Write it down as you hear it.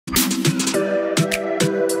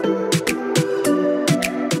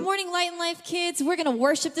So we're going to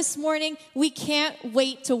worship this morning. We can't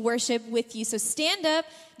wait to worship with you. So stand up,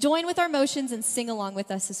 join with our motions, and sing along with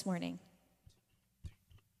us this morning.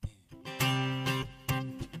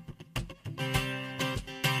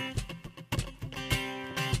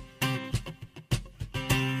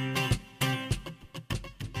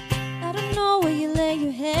 I don't know where you lay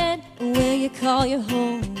your head or where you call your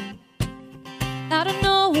home. I don't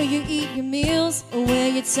know where you eat your meals or where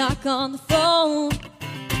you talk on the phone.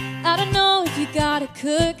 I don't know if you got a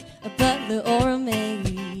cook, a butler, or a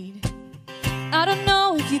maid. I don't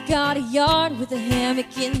know if you got a yard with a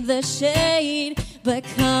hammock in the shade. But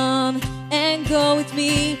come and go with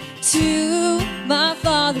me to my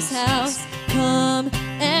Father's house. Come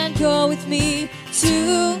and go with me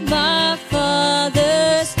to my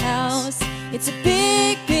Father's house. It's a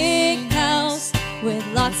big, big house with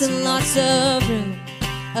lots and lots of room.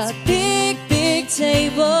 A big, big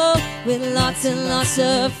table with lots and lots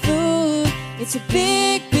of food. It's a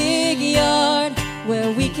big, big yard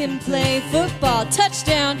where we can play football.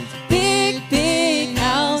 Touchdown, big, big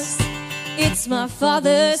house. It's my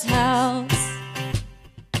Father's house.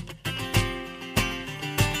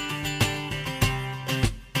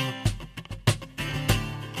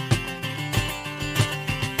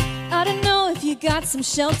 I don't know if you got some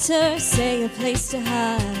shelter, say a place to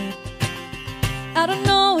hide. I don't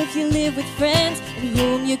know if you live with friends in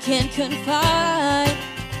whom you can confide.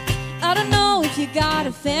 I don't know if you got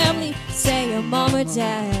a family, say a mom or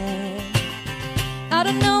dad. I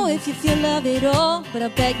don't know if you feel love at all, but I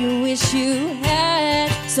bet you wish you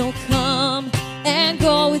had. So come and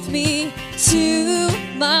go with me to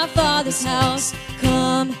my Father's house.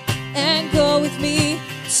 Come and go with me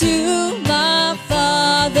to my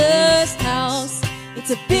Father's house.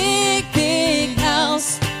 It's a big, big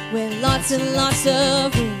house with lots and lots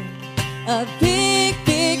of room. A big,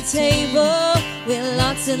 big table with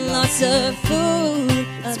lots and lots of food.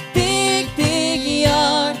 A big, big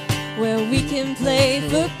yard where we can play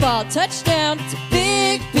football. Touchdown, it's a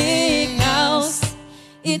big, big house.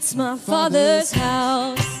 It's my Father's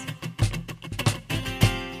house.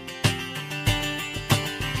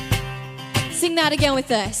 Sing that again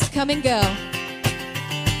with us. Come and go.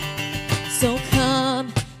 So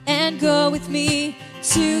come and go with me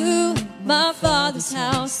to my Father's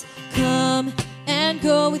house. Come and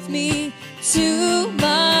go with me to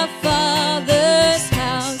my Father's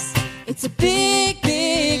house. It's a big,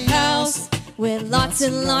 big house with lots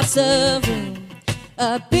and lots of room.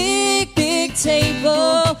 A big, big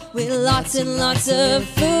table with lots and lots of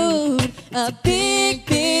food. A big,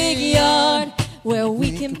 big yard where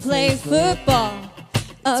we can play football.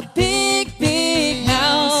 A big, big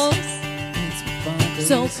house.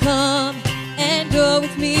 So come and go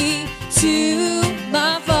with me to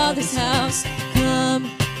my Father's house.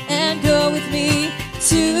 Come and go with me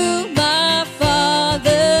to my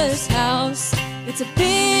Father's house. It's a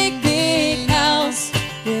big, big house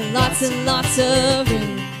with lots and lots of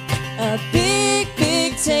room. A big,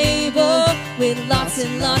 big table with lots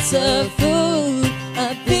and lots of food.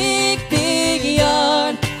 A big, big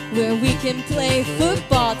yard where we can play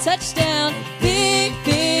football. Touchdown, big,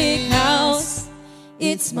 big house.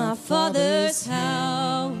 It's my Father's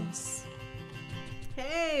house.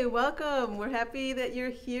 Hey, welcome. We're happy that you're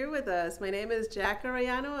here with us. My name is Jack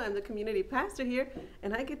Arellano. I'm the community pastor here,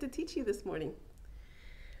 and I get to teach you this morning.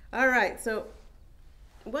 All right, so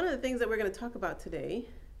one of the things that we're going to talk about today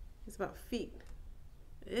is about feet.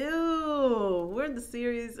 Ew. We're in the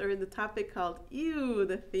series, or in the topic called Ew,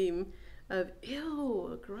 the theme of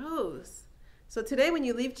ew, gross. So today when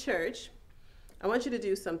you leave church, I want you to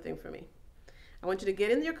do something for me. I want you to get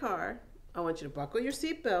in your car, I want you to buckle your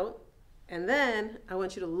seatbelt, and then I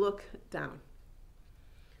want you to look down.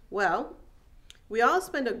 Well, we all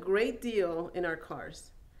spend a great deal in our cars,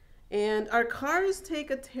 and our cars take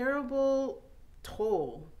a terrible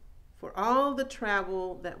toll for all the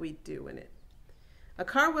travel that we do in it. A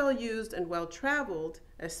car well used and well traveled,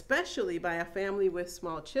 especially by a family with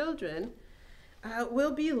small children,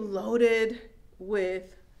 will be loaded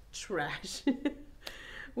with trash.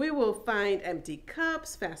 We will find empty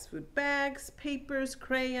cups, fast food bags, papers,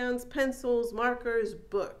 crayons, pencils, markers,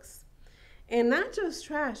 books. And not just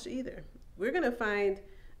trash either. We're going to find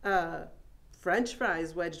French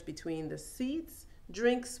fries wedged between the seats,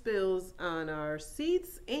 drink spills on our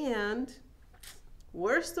seats, and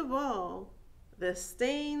worst of all, the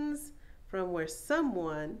stains from where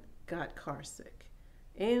someone got car sick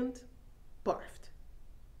and barfed.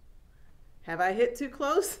 Have I hit too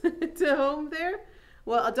close to home there?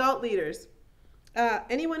 Well, adult leaders,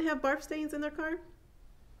 anyone have barf stains in their car?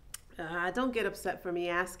 Don't get upset for me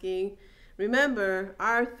asking. Remember,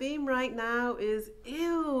 our theme right now is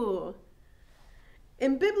ew.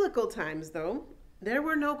 In biblical times, though, there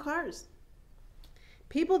were no cars.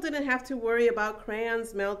 People didn't have to worry about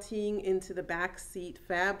crayons melting into the back seat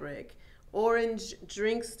fabric, orange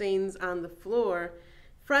drink stains on the floor,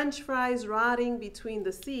 French fries rotting between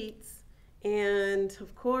the seats, and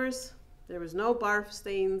of course, there was no barf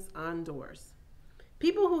stains on doors.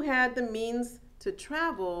 People who had the means to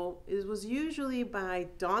travel was usually by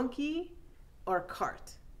donkey or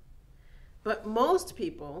cart. But most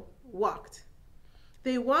people walked.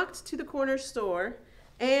 They walked to the corner store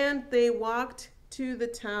and they walked to the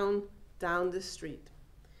town down the street.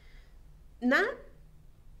 Not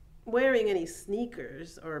wearing any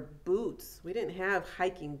sneakers or boots. We didn't have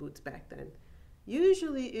hiking boots back then.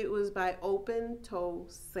 Usually it was by open-toe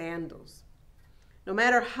sandals. No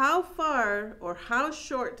matter how far or how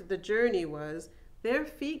short the journey was, their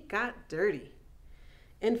feet got dirty.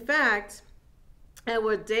 In fact, I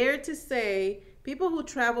would dare to say people who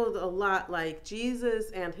traveled a lot like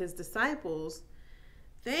Jesus and his disciples,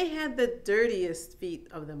 they had the dirtiest feet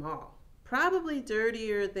of them all, probably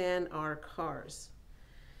dirtier than our cars.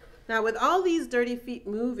 Now, with all these dirty feet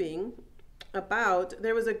moving about,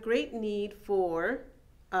 there was a great need for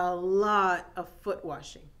a lot of foot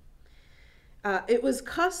washing. It was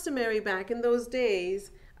customary back in those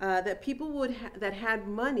days that people that had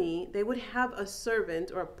money, they would have a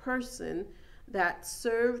servant or a person that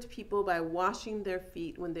served people by washing their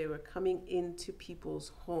feet when they were coming into people's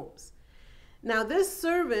homes. Now, this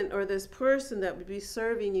servant or this person that would be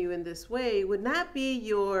serving you in this way would not be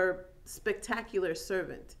your spectacular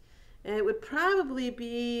servant. And it would probably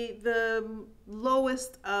be the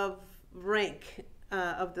lowest of rank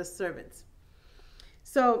of the servants.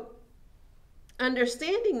 So,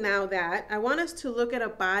 understanding now that, I want us to look at a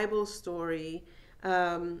Bible story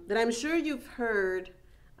that I'm sure you've heard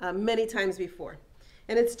many times before.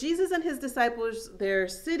 And it's Jesus and his disciples. They're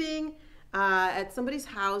sitting at somebody's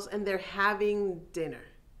house and they're having dinner.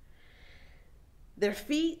 Their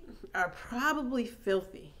feet are probably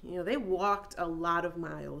filthy. You know, they walked a lot of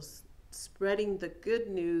miles spreading the good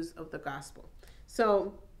news of the gospel.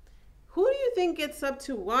 So, who do you think gets up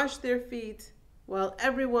to wash their feet while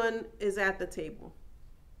everyone is at the table?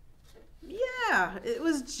 Yeah, it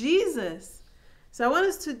was Jesus. So I want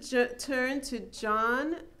us to turn to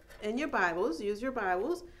John in your Bibles, use your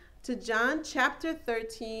Bibles, to John chapter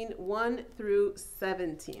 13, 1 through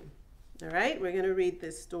 17. All right, we're going to read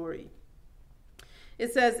this story.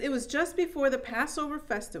 It says, "It was just before the Passover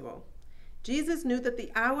festival. Jesus knew that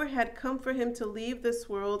the hour had come for him to leave this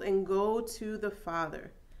world and go to the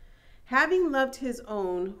Father. Having loved his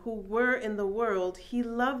own who were in the world, he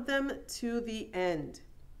loved them to the end.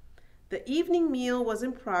 The evening meal was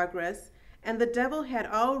in progress, and the devil had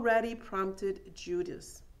already prompted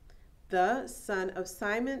Judas, the son of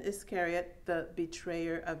Simon Iscariot, the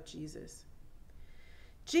betrayer of Jesus.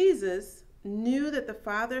 Jesus knew that the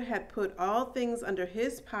Father had put all things under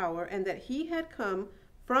his power and that he had come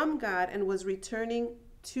from God and was returning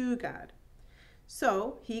to God.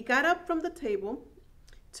 So he got up from the table,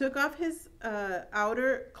 took off his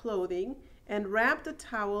outer clothing, and wrapped a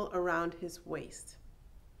towel around his waist.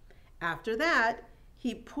 After that,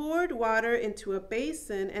 he poured water into a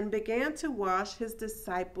basin and began to wash his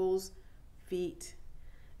disciples' feet,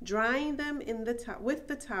 drying them with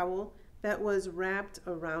the towel that was wrapped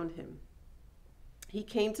around him. He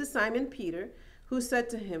came to Simon Peter, who said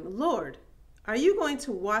to him, 'Lord, are you going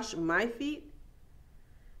to wash my feet?'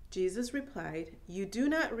 Jesus replied, 'You do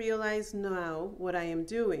not realize now what I am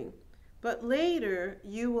doing, but later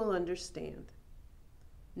you will understand.'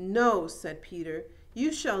 'No,' said Peter,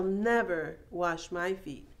 'you shall never wash my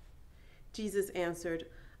feet.' Jesus answered,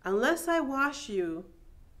 'Unless I wash you,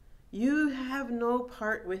 you have no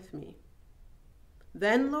part with me.'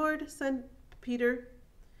 'Then, Lord,' said Peter,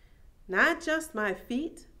 'not just my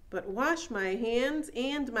feet, but wash my hands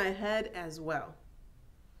and my head as well.'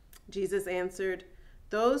 Jesus answered,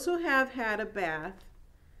 'Those who have had a bath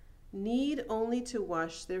need only to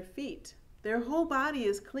wash their feet. Their whole body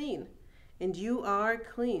is clean, and you are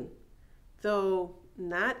clean, though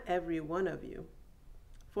not every one of you.'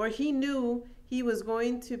 For he knew he was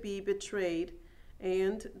going to be betrayed,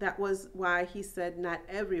 and that was why he said not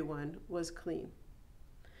everyone was clean.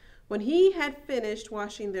 When he had finished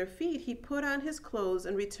washing their feet, he put on his clothes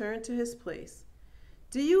and returned to his place.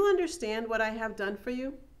 'Do you understand what I have done for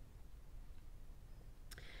you?'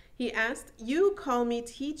 He asked, 'You call me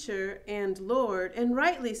teacher and Lord, and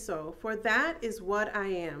rightly so, for that is what I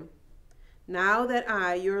am. Now that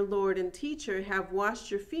I, your Lord and teacher, have washed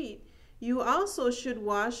your feet, you also should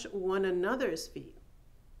wash one another's feet.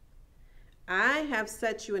 I have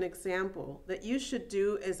set you an example that you should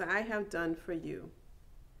do as I have done for you.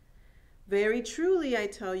 Very truly, I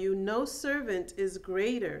tell you, no servant is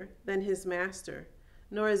greater than his master,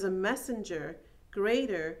 nor is a messenger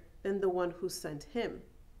greater than the one who sent him.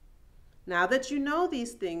 Now that you know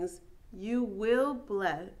these things, you will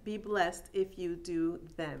be blessed if you do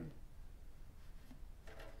them.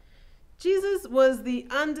 Jesus was the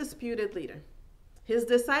undisputed leader. His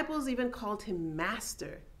disciples even called him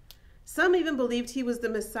Master. Some even believed he was the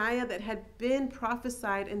Messiah that had been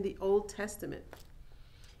prophesied in the Old Testament.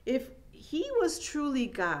 If he was truly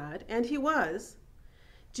God, and he was,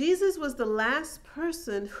 Jesus was the last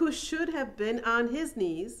person who should have been on his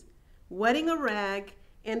knees, wetting a rag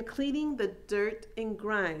and cleaning the dirt and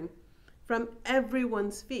grime from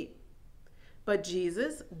everyone's feet. But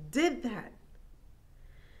Jesus did that.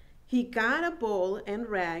 He got a bowl and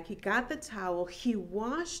rag, he got the towel, he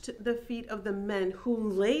washed the feet of the men who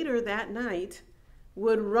later that night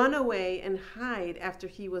would run away and hide after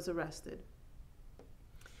he was arrested.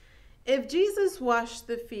 If Jesus washed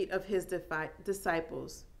the feet of his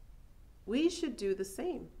disciples, we should do the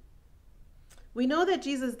same. We know that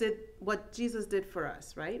Jesus did what Jesus did for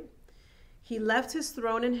us, right? He left his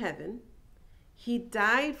throne in heaven. He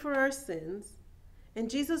died for our sins. And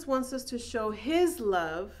Jesus wants us to show his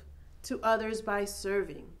love to others by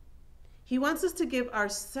serving. He wants us to give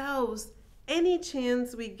ourselves any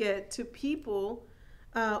chance we get to people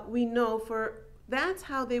we know, for that's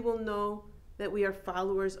how they will know that we are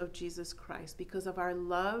followers of Jesus Christ, because of our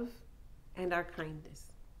love and our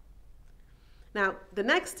kindness. Now, the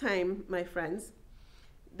next time, my friends,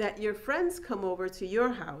 that your friends come over to your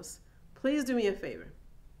house, please do me a favor.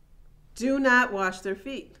 Do not wash their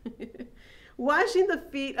feet. Washing the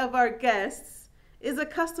feet of our guests is a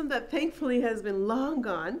custom that thankfully has been long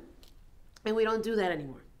gone, and we don't do that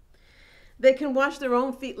anymore. They can wash their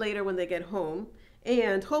own feet later when they get home,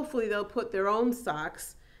 and hopefully they'll put their own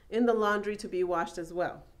socks in the laundry to be washed as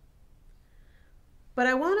well. But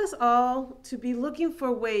I want us all to be looking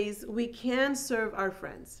for ways we can serve our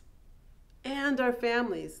friends and our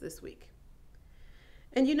families this week.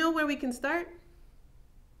 And you know where we can start?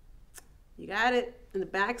 You got it, in the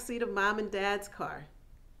back seat of mom and dad's car.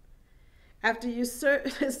 After you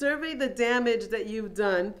survey the damage that you've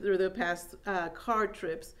done through the past car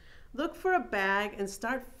trips, look for a bag and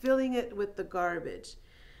start filling it with the garbage.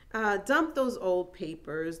 Dump those old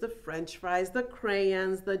papers, the French fries, the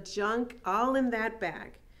crayons, the junk, all in that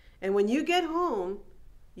bag. And when you get home,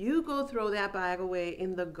 you go throw that bag away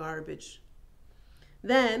in the garbage.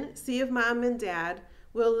 Then see if mom and dad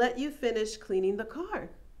will let you finish cleaning the car.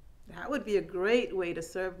 That would be a great way to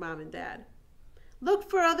serve mom and dad. Look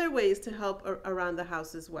for other ways to help around the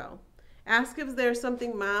house as well. Ask if there's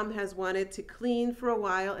something mom has wanted to clean for a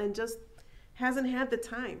while and just hasn't had the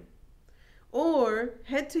time. Or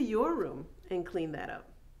head to your room and clean that up.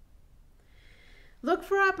 Look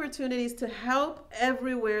for opportunities to help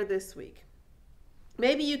everywhere this week.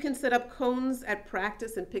 Maybe you can set up cones at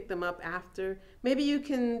practice and pick them up after. Maybe you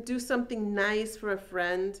can do something nice for a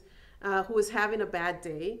friend who is having a bad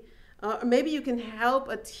day. Maybe you can help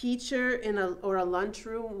a teacher or a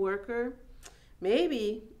lunchroom worker.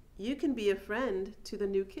 Maybe you can be a friend to the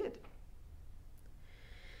new kid.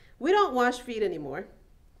 We don't wash feet anymore,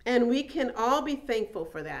 and we can all be thankful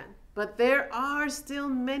for that. But there are still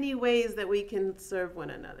many ways that we can serve one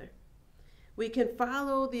another. We can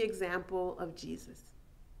follow the example of Jesus.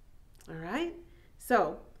 All right?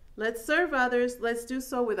 So let's serve others. Let's do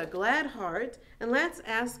so with a glad heart. And let's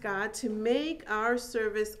ask God to make our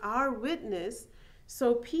service our witness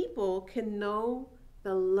so people can know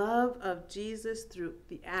the love of Jesus through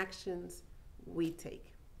the actions we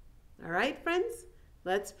take. All right, friends?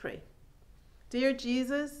 Let's pray. Dear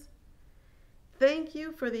Jesus, thank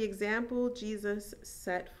you for the example Jesus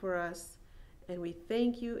set for us. And we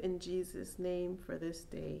thank you in Jesus' name for this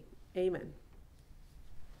day. Amen.